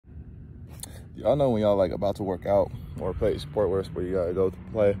y'all know when y'all like about to work out or play sport where you gotta go to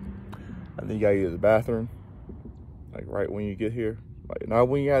play, and then you gotta use the bathroom, like right when you get here. Like not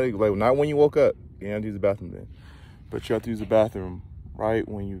when you woke up, you have to use the bathroom then. But you have to use the bathroom right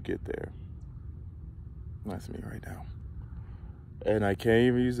when you get there. That's me right now. And I can't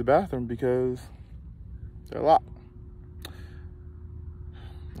even use the bathroom because they're locked.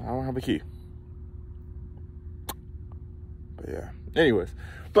 I don't have a key. But yeah. Anyways.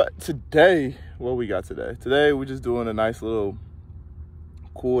 But today, what we got today? Today we're just doing a nice little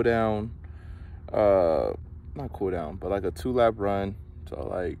cool down. Not cool down, but like a 2-lap run. So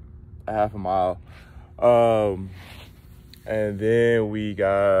like a half a mile. And then we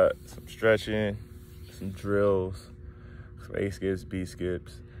got some stretching, some drills, some A skips, B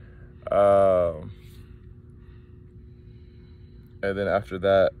skips. And then after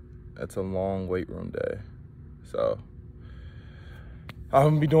that, it's a long weight room day. So I'm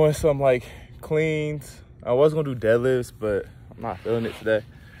gonna be doing some like cleans. I was gonna do deadlifts, but I'm not feeling it today.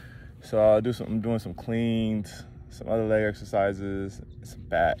 So I'm doing some cleans, some other leg exercises, some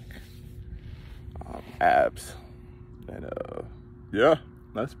back, abs. And yeah,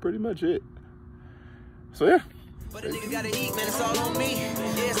 that's pretty much it. So yeah. But a nigga gotta eat, man, it's all on me.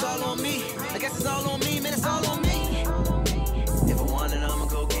 Yeah, it's all on me. I guess it's all on me, man, it's all on me. If I want it, I'ma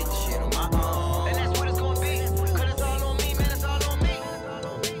go get the shit on my own. And that's what it's gonna be. Cause it's all on me, man, it's all on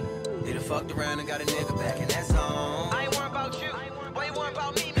me. They done fucked around and got a nigga back in that zone. I ain't worried about you. Why you worried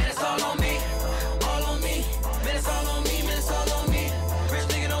about me, man? It's all on me. All on me. Man, it's all on me, man, it's all on me. Rich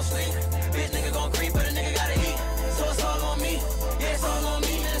nigga don't sleep. Bitch nigga gon' creep, but a nigga gotta eat. So it's all on me. Yeah, it's all on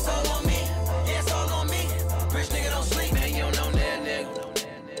me, man, it's all on me. Yeah, it's all on me. Rich nigga don't sleep, man, you don't know that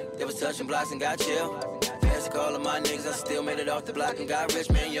nigga. They was touching blocks and got chill. Fancy call of my niggas, I still made it off the block and got rich,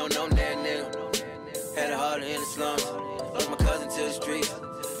 man, you don't know that nigga. Had it harder in the slums. Lost my cousin to the streets.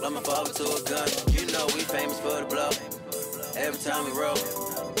 Lost my father to a gun. You know we famous for the blow. Every time we roll,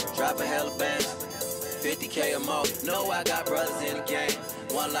 drop a hella bands. 50K or more. Know I got brothers in the game.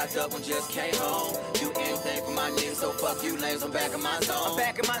 One locked up, one just came home. Do anything for my niggas, so fuck you lames. I'm back in my zone. I'm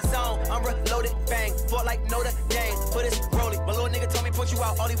back in my zone. I'm reloaded, bang. Fought like Notre Dame. But it's rolling. My little nigga told me put you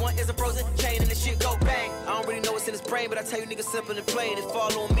out. All he want is a frozen chain and the shit go bang. I don't really know what's in his brain, but I tell you niggas simple and plain. It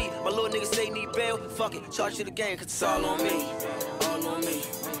fall on me. My little niggas say need bail. Fuck it, charge to the game, cause it's all on me. All on me.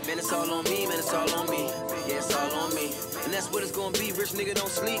 Man, it's all on me, man, it's all on me. Yeah, it's all on me. And that's what it's gonna be. Rich nigga don't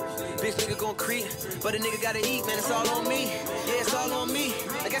sleep. Bitch nigga gon' creep. But a nigga gotta eat, man, it's all on me. Yeah, it's all on me.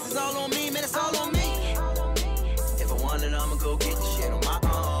 I guess it's all on me, man, it's all on me. If I want it, I'ma go get the shit on my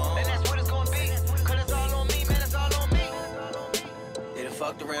own. And that's what it's gonna be. Cause it's all on me, man, it's all on me. They done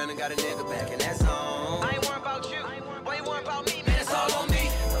fucked around and got a nigga back in that zone. I ain't worried about you. Why you worried about me, man? It's all on me.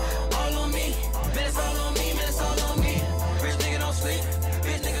 All on me. Man, it's all on me, man, it's all on me. Rich nigga don't sleep.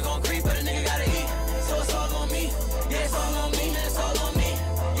 Bitch nigga gon' creep, but a nigga gotta eat. So it's all on me. Yeah, it's all on me, man, it's all on me.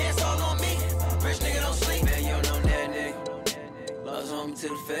 Yeah, it's all on me. Rich nigga don't sleep, man, you don't know that nigga. Lost homie to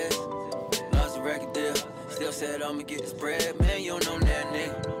the feds. Lost the record deal. Still said I'ma get this bread, man, you don't know that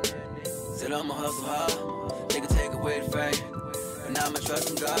nigga. Said I'ma hustle hard. Nigga take away the fame. But now I'ma trust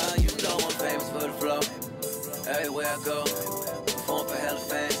in God. You know I'm famous for the flow. Everywhere I go, perform for hella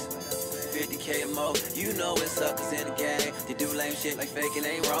fans. 50K or more, you know it's suckers in the game. They do lame shit like faking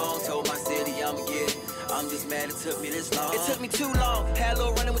ain't wrong. Told my city I'ma get it. I'm just mad it took me this long. It took me too long. Had a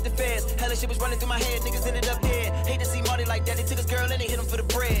little running with the feds. Hella shit was running through my head. Niggas ended up dead. Hate to see Marty like that. They took his girl and they hit him for the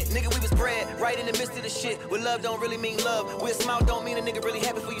bread. Nigga, we was bred right in the midst of the shit. Where love don't really mean love. Where a smile don't mean a nigga really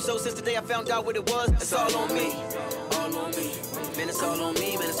happy for you. So since the day I found out what it was, it's all on me. All on me. Man, it's all on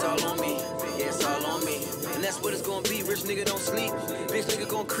me. Man, it's all on me. Yeah, it's all on me. And that's what it's gonna be. Rich nigga don't sleep. Bitch nigga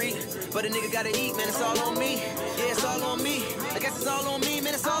gon' creep. But a nigga gotta eat. Man, it's all on me. Yeah, it's all on me. I guess it's all on me.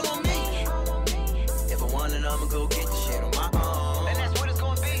 Man, it's all on me. If I want it, I'ma go get the shit on my own. And that's what it's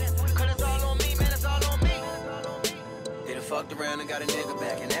gonna be. Cause it's all on me, man, it's all on me. They done fucked around and got a nigga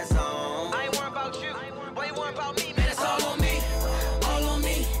back in that zone. I ain't worried about you. Why you worried about me, man? It's all on me. All on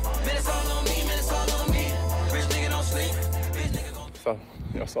me. Man, it's all on me, man, it's all on me. Rich nigga don't sleep. Bitch nigga gon' So,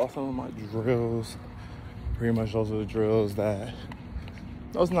 y'all saw some of my drills. Pretty much those are the drills that,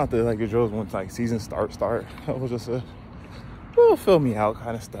 those not the like the drills when like season start. That was just a little fill me out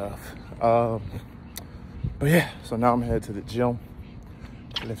kind of stuff. But yeah, so now I'm headed to the gym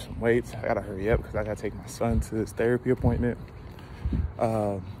to lift some weights. I gotta hurry up because I gotta take my son to his therapy appointment.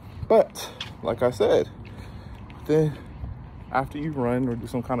 But like I said, then after you run or do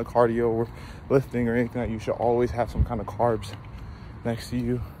some kind of cardio or lifting or anything, you should always have some kind of carbs next to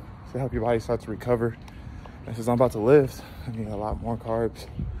you to help your body start to recover. And since I'm about to lift, I need a lot more carbs.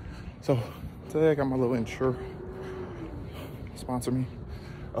 So today I got my little Ensure sponsor me.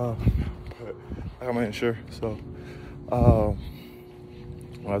 but I got my insurance. So I'll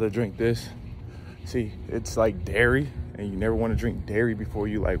have to drink this. See, it's like dairy, and you never want to drink dairy before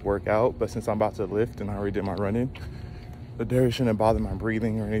you like work out. But since I'm about to lift and I already did my running, the dairy shouldn't bother my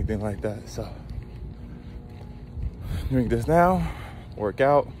breathing or anything like that. So drink this now, work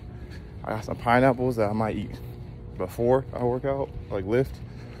out. I got some pineapples that I might eat before I work out, like lift,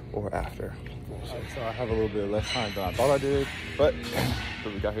 or after. Right, so I have a little bit less time than I thought I did, but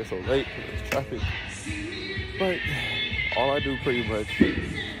we got here so late because there's traffic. But all I do pretty much,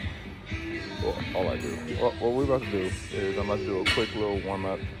 well, all I do, what we're about to do is I'm about to do a quick little warm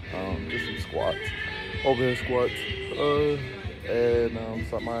up, just some squats, overhead squats, and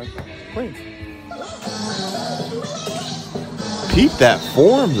start my cleans. Peep that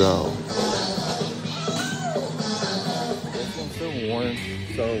form though. I'm still warm,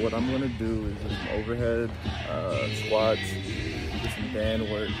 so what I'm gonna do is just some overhead squats, do some band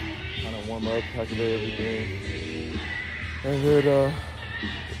work, kind of warm up, calculate everything, and then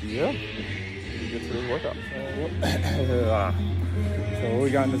yeah, get to this workout. So what we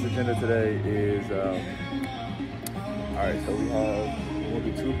got in this agenda today is all right. So we'll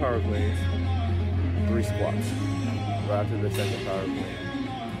do 2 power cleans, 3 squats. Right after the second power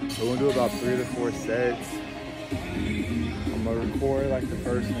clean. So we'll do about 3 to 4 sets. I'm gonna record like the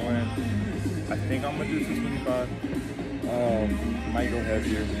first one. I think I'm gonna do 225. Might go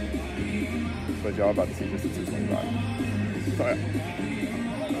heavier, but y'all about to see just a 225. So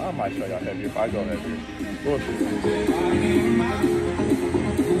yeah, I might show y'all heavier if I go heavier. We'll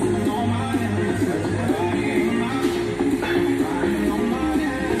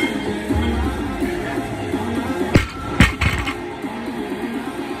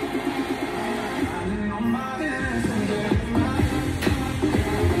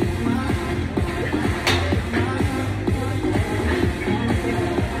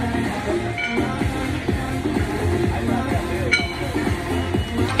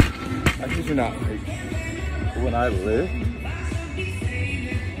not like when I lift,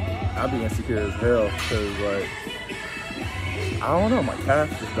 I be insecure as hell because like I don't know, my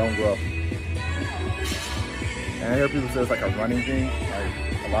calves just don't grow. And I hear people say it's like a running thing. Like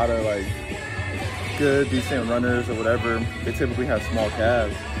a lot of like good, decent runners or whatever, they typically have small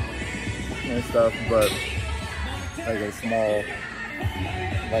calves and stuff, but like a small,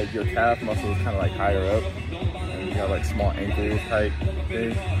 like your calf muscle is kind of like higher up, and you got like small ankles type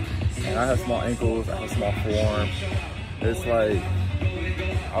thing. And I have small ankles, I have small forearm. It's like,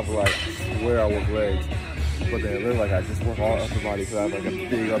 I swear I work legs, but then it looks like I just work all upper body because I have like a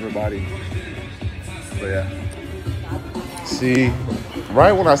big upper body. But yeah. See,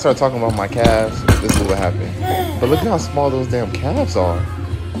 right when I start talking about my calves, this is what happened. But look how small those damn calves are.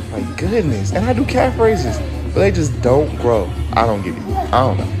 My goodness. And I do calf raises, but they just don't grow. I don't get it. I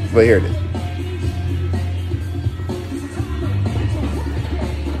don't know. But here it is.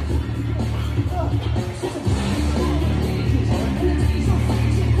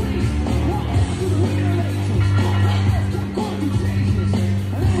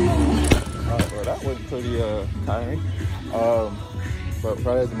 Pretty tiring, but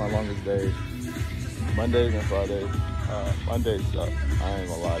Fridays are my longest days. Mondays and Fridays. Mondays suck. I ain't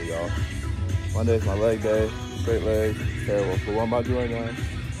gonna lie to y'all. Monday's my leg day. Straight legs, terrible. But what I'm about to do right now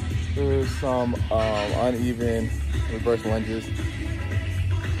is some uneven reverse lunges.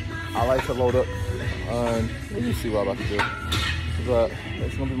 I like to load up on. Let me see what I'm about to do. But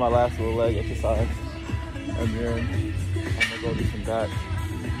it's gonna be my last little leg exercise, and then I'm gonna go do some back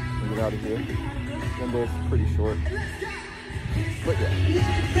and get out of here. Window's pretty short, but yeah.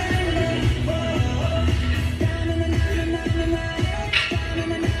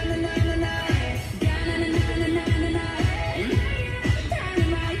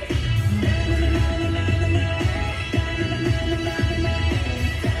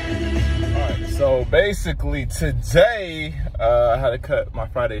 Alright, so basically today I had to cut my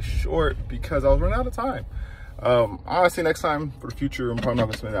Friday short because I was running out of time. Honestly, next time for the future, I'm probably not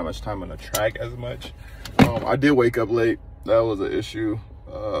gonna spend that much time on the track as much. I did wake up late. That was an issue.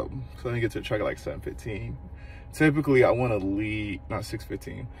 So I didn't get to the track at like 7:15. Typically, I want to leave, not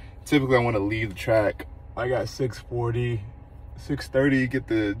 6:15. Typically, I want to leave the track. I got 6:40, 6:30, get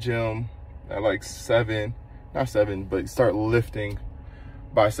the gym at like 7, not 7, but start lifting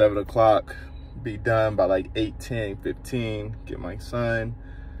by 7 o'clock. Be done by like 8:10, 15, get my son,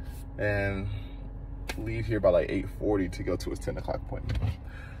 and leave here by like 8:40 to go to his 10 o'clock appointment.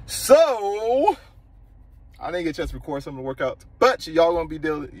 So I didn't get a chance to record some of the workouts, but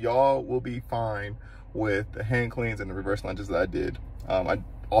y'all will be fine with the hand cleans and the reverse lunges that I did. I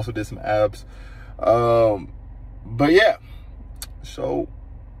also did some abs. But yeah, so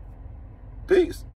Peace.